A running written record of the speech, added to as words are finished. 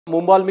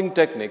Mumbalming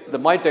technique,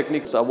 my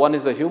techniques, one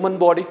is a human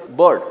body,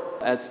 bird,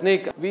 a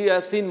snake. We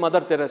have seen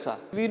Mother Teresa.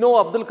 We know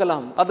Abdul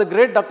Kalam, or the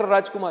great Dr.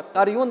 Rajkumar,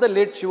 or even the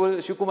late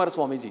Shivakumar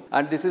Swamiji.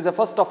 And this is the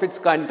first of its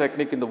kind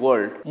technique in the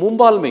world.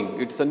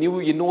 Mumbalming, it's a new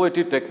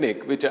innovative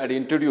technique which I had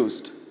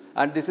introduced.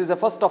 And this is the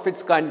first of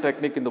its kind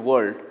technique in the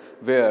world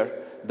where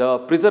the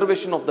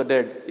preservation of the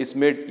dead is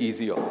made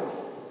easier.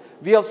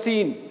 We have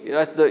seen,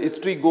 as the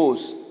history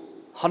goes,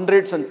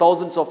 hundreds and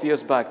thousands of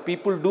years back,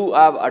 people do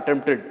have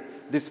attempted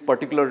this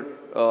particular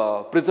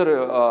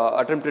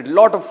attempted a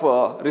lot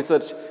of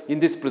research in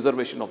this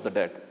preservation of the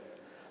dead.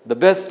 The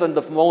best and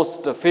the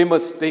most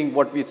famous thing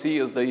what we see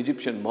is the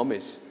Egyptian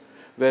mummies,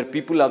 where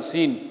people have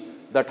seen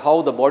that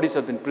how the bodies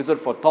have been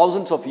preserved for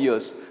thousands of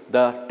years,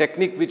 the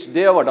technique which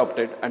they have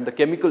adopted and the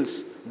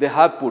chemicals they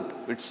have put,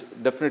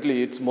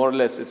 it's more or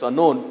less, it's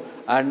unknown,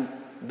 and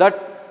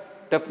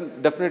that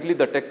definitely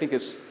the technique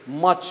is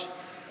much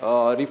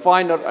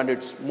refiner and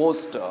it's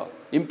most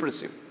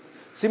impressive.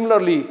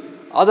 Similarly,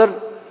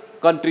 other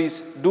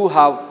countries do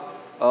have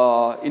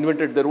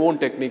invented their own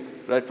technique,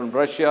 right from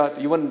Russia.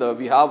 Even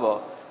we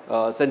have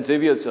St.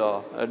 Xavier's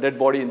dead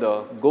body in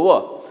the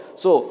Goa.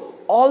 So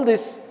all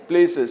these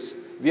places,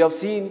 we have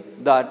seen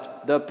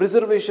that the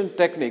preservation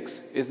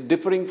techniques is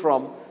differing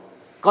from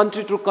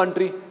country to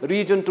country,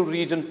 region to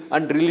region,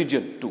 and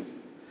religion too.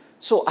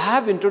 So I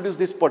have introduced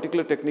this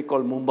particular technique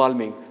called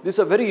Mumbalming. This is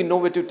a very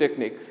innovative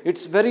technique.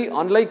 It's very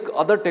unlike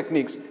other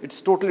techniques.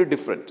 It's totally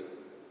different.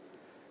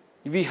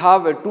 We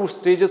have two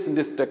stages in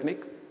this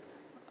technique,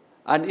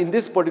 and in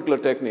this particular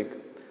technique,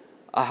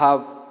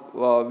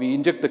 we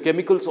inject the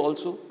chemicals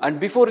also, and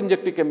before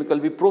injecting chemical,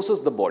 we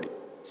process the body.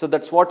 So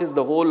that's what is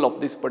the whole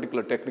of this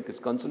particular technique is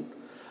concerned.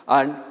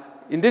 And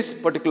in this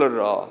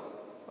particular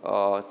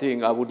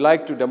thing, I would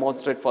like to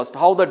demonstrate first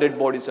how the dead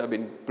bodies have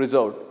been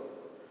preserved,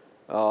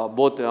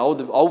 both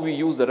how we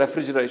use the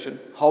refrigeration,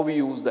 how we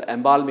use the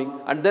embalming,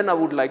 and then I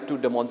would like to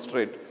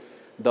demonstrate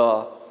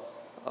the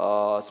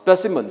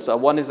specimens.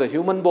 One is a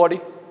human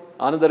body,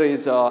 another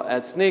is a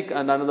snake,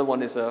 and another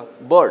one is a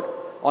bird,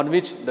 on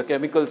which the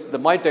chemicals,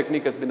 my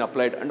technique has been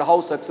applied, and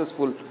how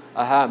successful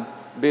I am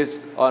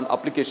based on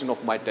application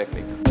of my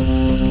technique.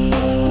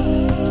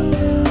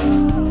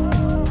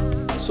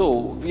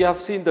 So we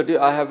have seen that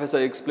as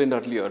I explained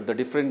earlier, the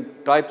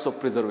different types of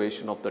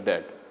preservation of the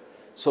dead.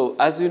 So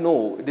as you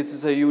know, this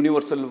is a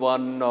universal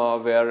one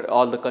where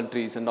all the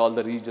countries and all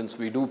the regions,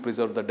 we do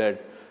preserve the dead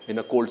in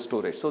a cold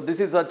storage. So this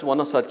is one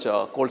of such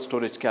cold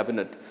storage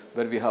cabinet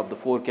where we have the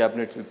 4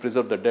 cabinets, we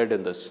preserve the dead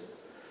in this.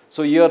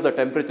 So here the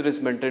temperature is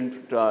maintained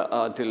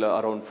until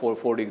around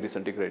 4 degrees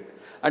centigrade.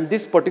 And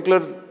this particular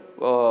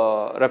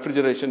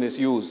refrigeration is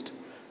used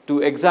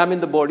to examine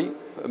the body,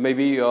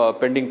 maybe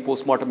pending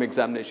post-mortem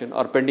examination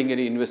or pending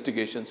any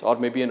investigations, or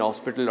maybe an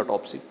hospital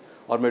autopsy,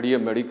 or maybe a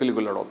medical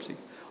legal autopsy,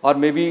 or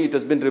maybe it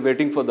has been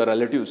waiting for the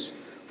relatives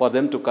for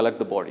them to collect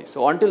the body.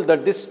 So until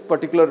that, this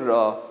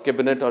particular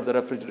cabinet or the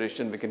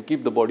refrigeration, we can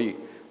keep the body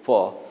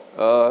for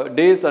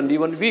days and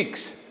even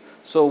weeks.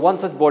 So one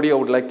such body I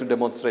would like to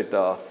demonstrate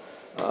the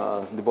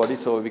body.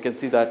 So we can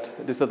see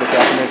that these are the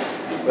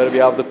cabinets where we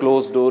have the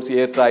closed doors,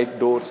 airtight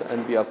doors,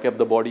 and we have kept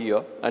the body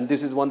here. And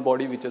this is one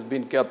body which has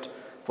been kept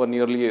for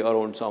nearly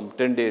around some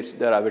 10 days.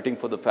 They are waiting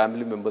for the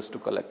family members to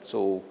collect.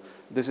 So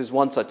this is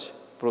one such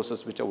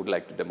process which I would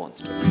like to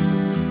demonstrate.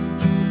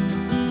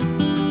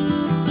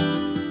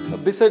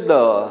 Beside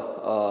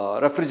the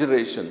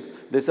refrigeration,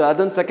 there is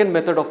a second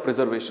method of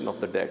preservation of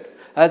the dead.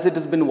 As it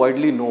has been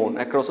widely known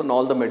across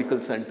all the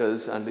medical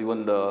centers and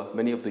even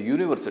many of the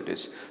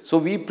universities. So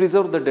we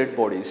preserve the dead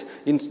bodies.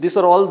 These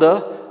are all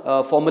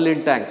the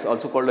formalin tanks,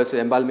 also called as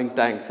embalming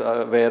tanks,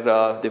 where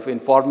in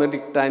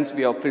formalin tanks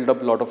we have filled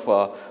up a lot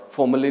of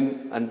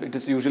formalin, and it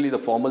is usually the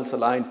formal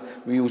saline.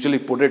 We usually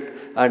put it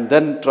and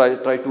then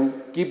try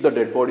to keep the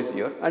dead bodies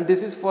here. And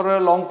this is for a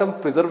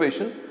long-term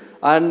preservation.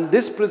 And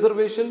this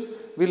preservation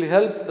will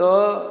help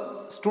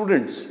the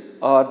students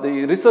or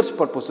the research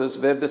purposes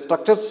where the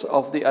structures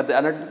of the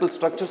analytical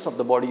structures of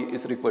the body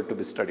is required to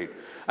be studied.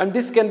 And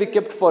this can be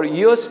kept for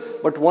years,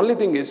 but only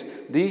thing is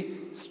the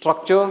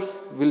structure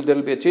there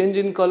will be a change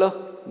in color,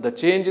 the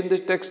change in the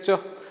texture,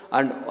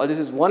 and this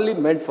is only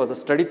meant for the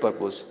study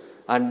purpose.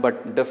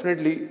 But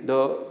definitely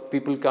the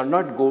people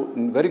cannot go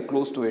very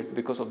close to it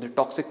because of the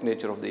toxic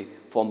nature of the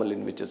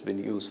formalin which has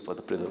been used for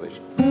the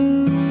preservation.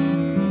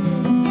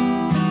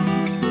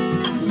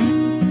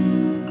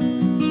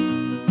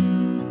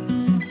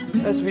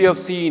 As we have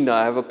seen,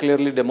 I have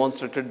clearly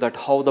demonstrated that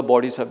how the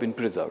bodies have been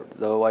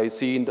preserved. I have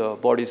seen the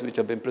bodies which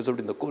have been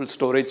preserved in the cold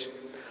storage,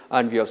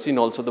 and we have seen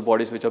also the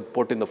bodies which are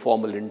put in the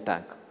formalin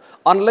tank.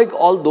 Unlike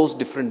all those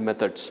different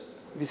methods,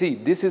 we see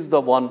this is the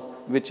one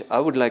which I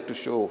would like to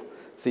show.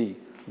 See,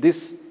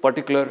 this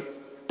particular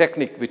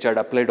technique which I had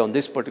applied on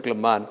this particular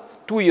man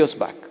 2 years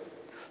back.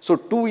 So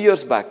 2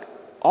 years back,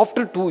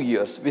 after 2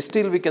 years,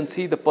 we can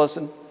see the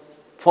person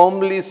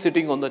firmly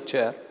sitting on the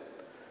chair.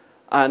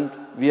 And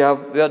we are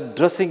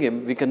dressing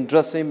him, we can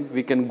dress him,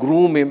 we can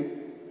groom him.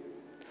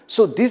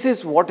 So this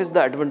is what is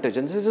the advantage.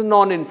 And this is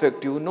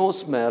non-infective, no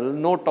smell,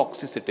 no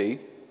toxicity.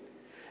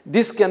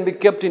 This can be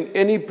kept in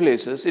any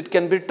places. It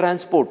can be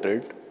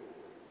transported.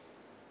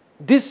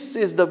 This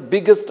is the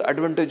biggest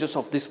advantages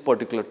of this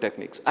particular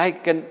techniques. I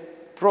can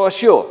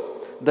assure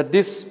that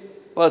this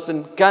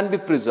person can be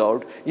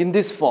preserved in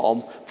this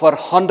form for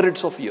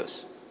hundreds of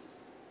years.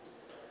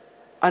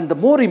 And the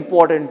more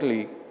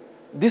importantly,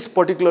 this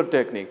particular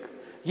technique,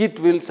 it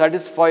will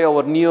satisfy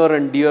our near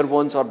and dear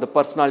ones or the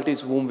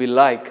personalities whom we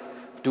like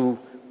to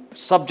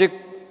subject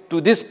to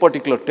this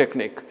particular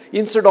technique,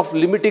 instead of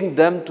limiting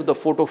them to the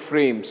photo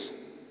frames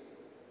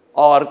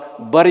or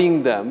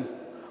burying them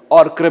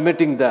or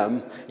cremating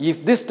them.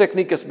 If this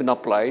technique has been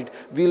applied,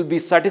 we will be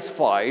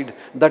satisfied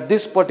that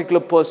this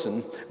particular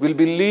person will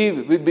be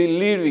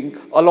living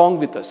along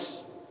with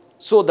us,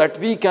 so that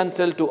we can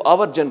tell to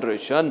our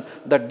generation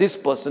that this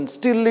person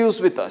still lives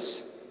with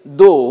us.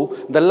 Though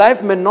the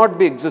life may not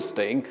be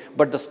existing,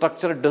 but the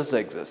structure does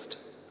exist.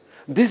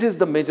 This is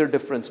the major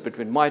difference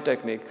between my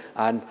technique,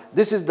 and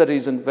this is the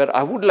reason where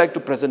I would like to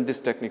present this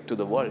technique to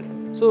the world.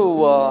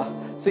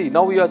 So, see,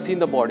 now we have seen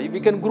the body. We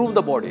can groom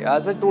the body.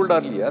 As I told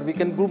earlier, we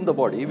can groom the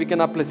body. We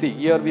can apply, see,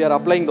 here we are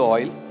applying the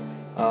oil.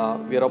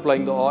 We are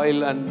applying the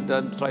oil and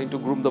trying to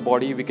groom the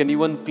body. We can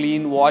even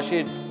clean, wash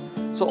it.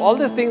 So, all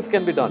these things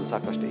can be done.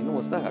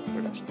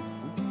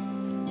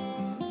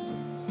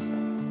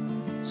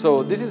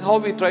 So, this is how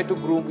we try to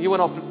groom.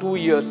 Even after 2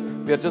 years,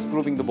 we are just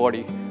grooming the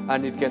body,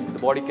 and the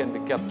body can be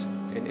kept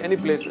in any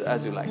place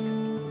as you like.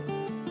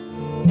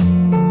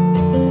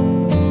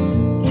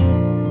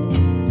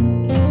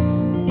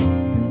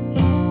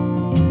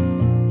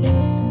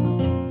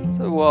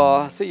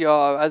 So, see,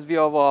 as we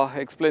have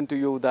explained to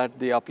you that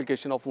the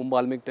application of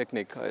Mumbalming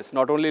technique is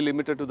not only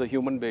limited to the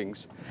human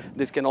beings,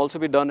 this can also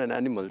be done in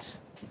animals.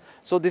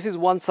 So, this is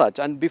one such,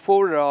 and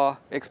before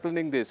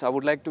explaining this, I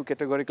would like to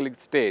categorically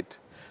state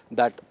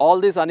that all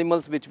these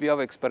animals which we have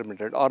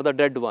experimented are the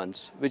dead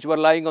ones which were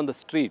lying on the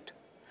street,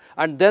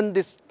 and then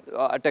this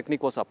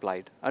technique was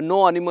applied, and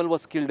no animal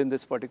was killed in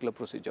this particular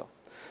procedure.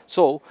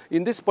 So,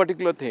 in this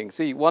particular thing,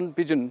 see, one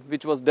pigeon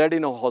which was dead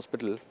in a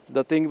hospital,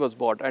 the thing was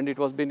bought and it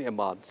was been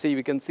embalmed. See,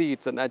 we can see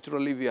it's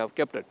naturally we have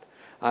kept it,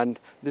 and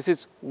this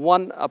is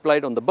one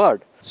applied on the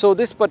bird. So,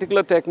 this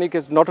particular technique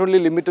is not only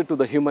limited to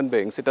the human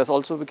beings, it has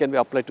also can be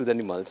applied to the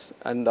animals.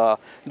 And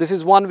this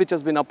is one which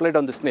has been applied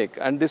on the snake,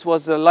 and this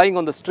was lying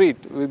on the street.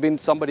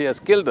 Somebody has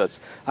killed us,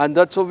 and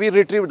that's so we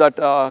retrieved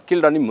that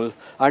killed animal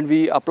and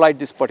we applied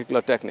this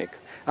particular technique.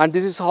 And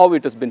this is how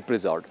it has been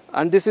preserved.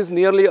 And this is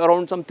nearly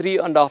around some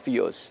 3.5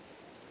 years.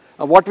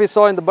 What we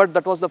saw in the bird,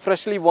 that was the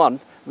freshly one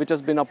which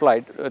has been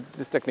applied.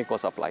 This technique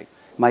was applied.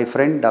 My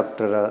friend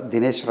Dr.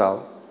 Dinesh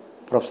Rao,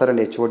 Professor and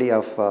HOD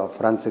of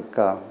Forensic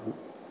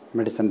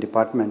Medicine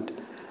Department,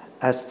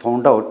 has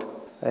found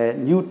out a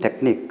new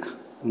technique,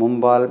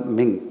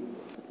 Mumbalming.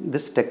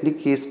 This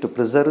technique is to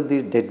preserve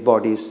the dead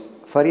bodies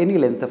for any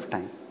length of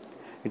time.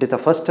 It is the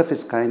first of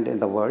its kind in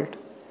the world,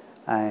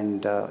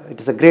 and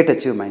it is a great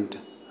achievement.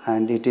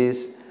 And it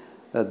is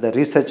the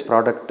research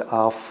product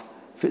of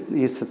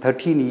is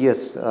 13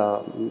 years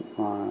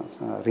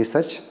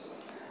research,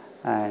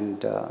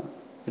 and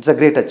it's a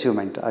great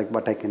achievement,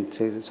 what I can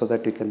say, so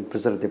that we can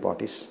preserve the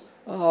bodies.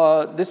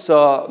 This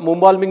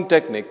Mumbalming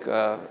technique,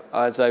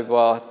 as I've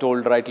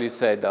rightly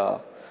said,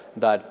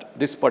 that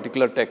this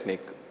particular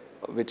technique,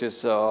 which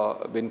has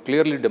been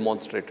clearly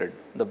demonstrated,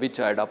 which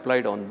I had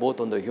applied on both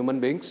on the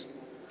human beings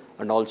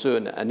and also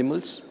in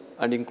animals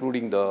and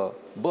including the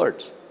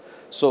birds.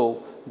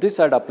 So,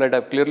 this I had applied, I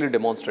have clearly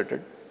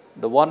demonstrated.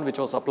 The one which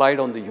was applied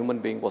on the human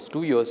being was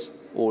 2 years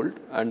old,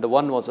 and the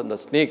one was on the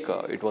snake,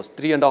 it was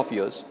 3.5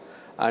 years,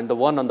 and the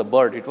one on the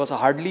bird, it was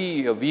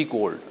hardly a week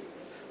old.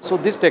 So,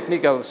 this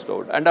technique I have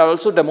stored, and I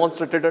also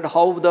demonstrated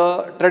how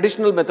the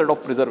traditional method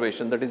of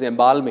preservation, that is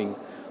embalming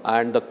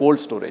and the cold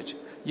storage.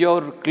 You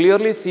have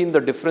clearly seen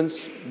the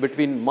difference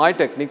between my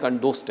technique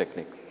and those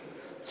technique.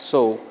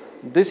 So,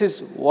 this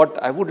is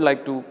what I would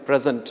like to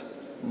present,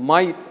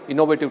 my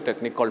innovative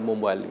technique called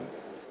Mumbalbing.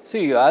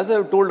 See, as I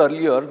have told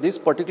earlier, this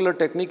particular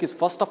technique is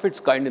first of its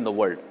kind in the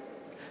world.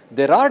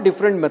 There are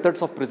different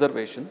methods of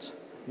preservations,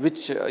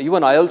 which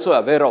even I also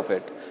aware of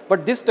it.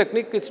 But this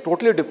technique is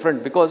totally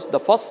different, because the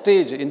first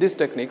stage in these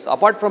techniques,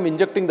 apart from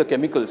injecting the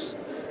chemicals,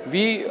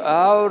 we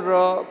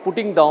are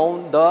putting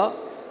down the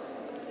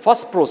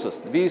first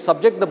process. We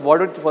subject the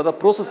body for the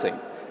processing.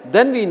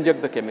 Then we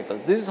inject the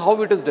chemicals. This is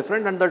how it is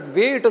different, and the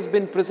way it has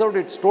been preserved,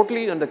 it's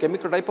totally, and the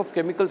chemical type of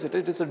chemicals it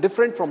is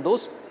different from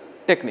those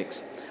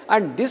techniques.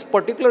 And this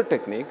particular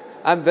technique,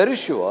 I am very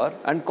sure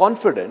and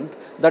confident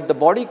that the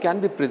body can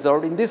be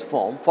preserved in this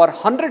form for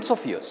hundreds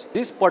of years.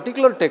 This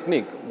particular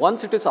technique,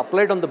 once it is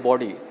applied on the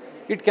body,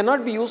 it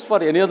cannot be used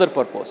for any other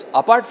purpose.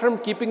 Apart from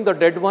keeping the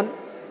dead one,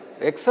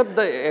 except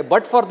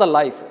but for the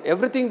life,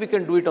 everything we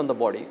can do it on the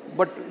body,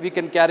 but we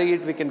can carry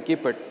it, we can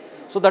keep it.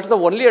 So that's the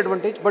only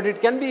advantage, but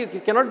it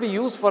cannot be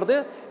used for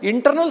the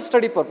internal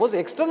study purpose.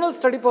 External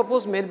study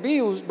purpose may be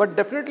used, but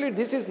definitely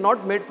this is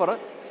not made for a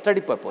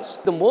study purpose.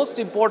 The most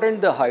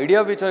important, the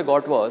idea which I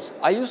got was,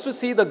 I used to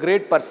see the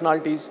great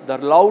personalities, the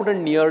loud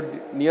and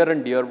near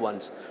and dear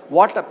ones.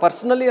 What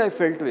personally I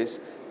felt is,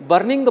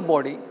 burning the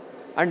body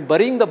and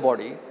burying the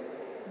body,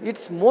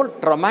 it's more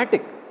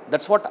traumatic.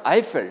 That's what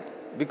I felt,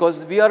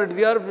 because we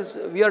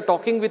are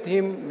talking with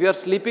him, we are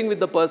sleeping with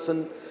the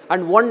person,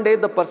 and one day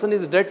the person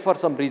is dead for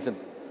some reason.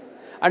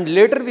 And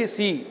later we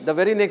see, the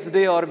very next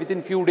day or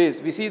within few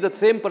days, we see the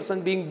same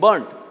person being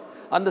burnt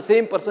and the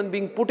same person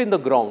being put in the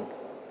ground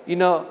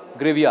in a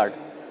graveyard.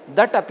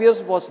 That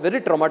was very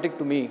traumatic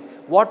to me.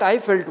 What I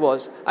felt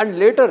was, and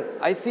later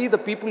I see the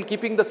people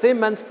keeping the same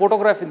man's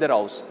photograph in their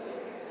house.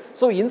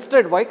 So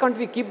instead, why can't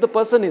we keep the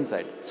person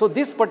inside? So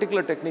this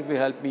particular technique will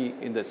help me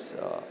in this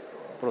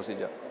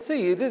procedure.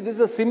 See, this is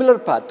a similar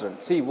pattern.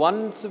 See,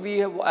 once we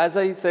have, as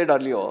I said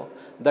earlier,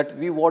 that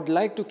we would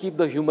like to keep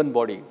the human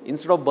body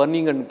instead of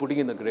burning and putting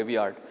in the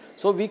graveyard.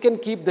 So we can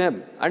keep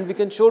them and we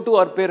can show to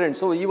our parents,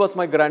 so he was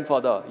my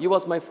grandfather, he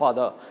was my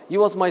father, he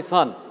was my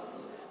son,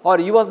 or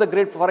he was the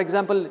great, for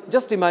example,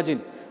 just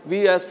imagine,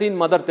 we have seen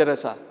Mother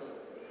Teresa.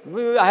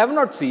 I have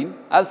not seen,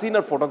 I have seen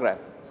her photograph.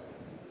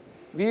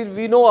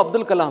 We know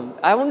Abdul Kalam.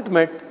 I haven't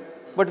met,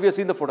 but we have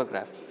seen the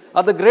photograph.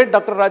 Or the great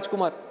Dr.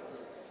 Rajkumar.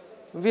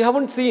 We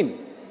haven't seen,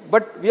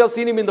 but we have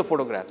seen him in the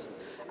photographs.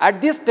 At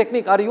this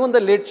technique, or even the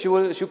late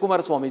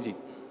Shivakumar Swamiji,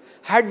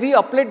 had we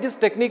applied this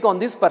technique on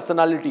these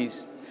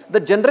personalities, the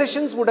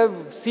generations would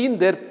have seen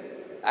their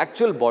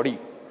actual body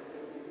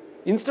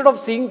instead of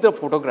seeing the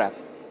photograph.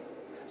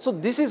 So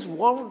this is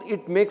what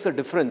it makes a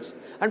difference.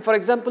 And for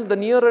example, the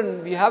near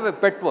and we have a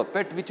pet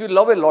which we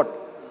love a lot,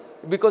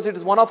 because it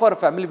is one of our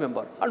family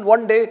member, and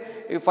one day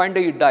you find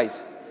that it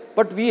dies.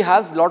 But we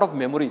have a lot of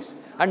memories,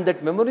 and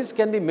that memories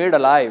can be made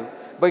alive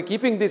by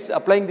keeping this,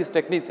 applying these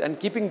techniques and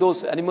keeping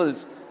those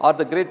animals or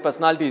the great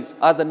personalities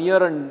or the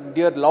near and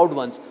dear loved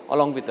ones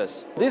along with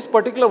us. This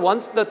particular,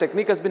 once the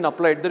technique has been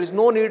applied, there is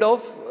no need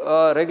of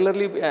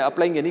regularly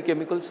applying any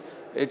chemicals.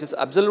 It is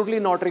absolutely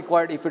not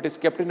required if it is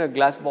kept in a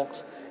glass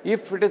box.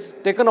 If it is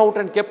taken out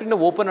and kept in an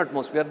open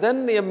atmosphere,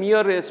 then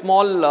a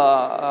small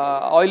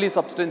oily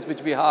substance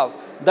which we have,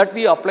 that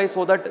we apply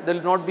so that there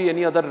will not be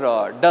any other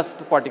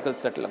dust particles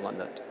settling on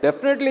that.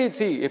 Definitely,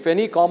 see, if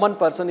any common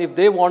person, if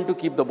they want to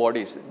keep the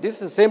bodies, this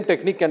same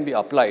technique can be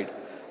applied.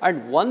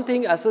 And one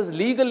thing, as is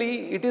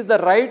legally, it is the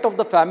right of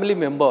the family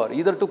member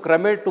either to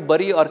cremate, to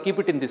bury, or keep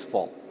it in this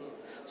form.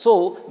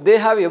 So they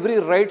have every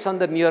rights on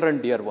the near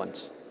and dear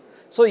ones.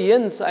 So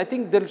hence, I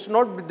think there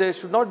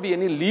should not be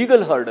any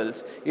legal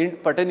hurdles in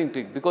pertaining to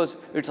it, because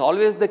it's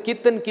always the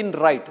kith and kin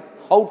right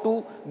how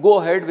to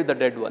go ahead with the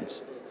dead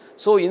ones.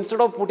 So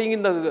instead of putting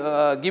in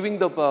the giving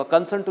the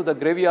consent to the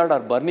graveyard or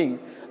burning,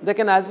 they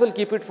can as well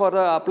keep it for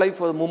apply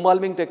for the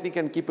Mumbalming technique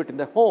and keep it in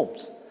their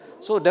homes.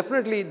 So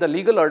definitely the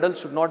legal hurdles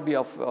should not be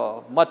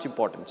of much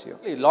importance here.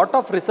 A lot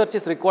of research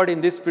is required in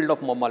this field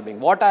of Mumbalming.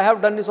 What I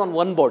have done is on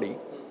one body.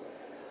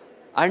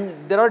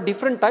 And there are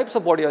different types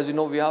of bodies, as you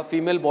know, we have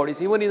female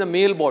bodies, even in the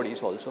male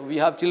bodies also. We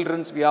have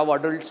children, we have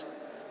adults.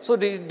 So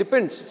it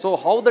depends. So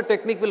how the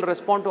technique will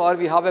respond to, or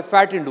we have a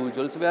fat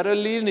individuals, we are a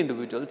lean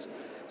individuals.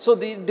 So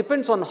it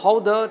depends on how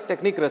the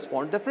technique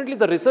responds. Definitely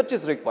the research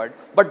is required,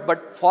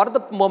 but for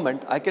the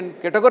moment, I can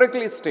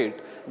categorically state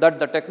that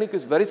the technique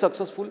is very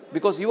successful,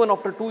 because even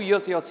after 2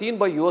 years, you have seen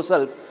by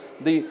yourself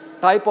the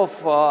type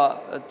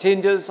of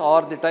changes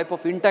or the type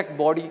of intact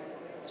body.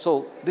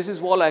 So this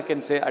is all I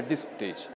can say at this stage.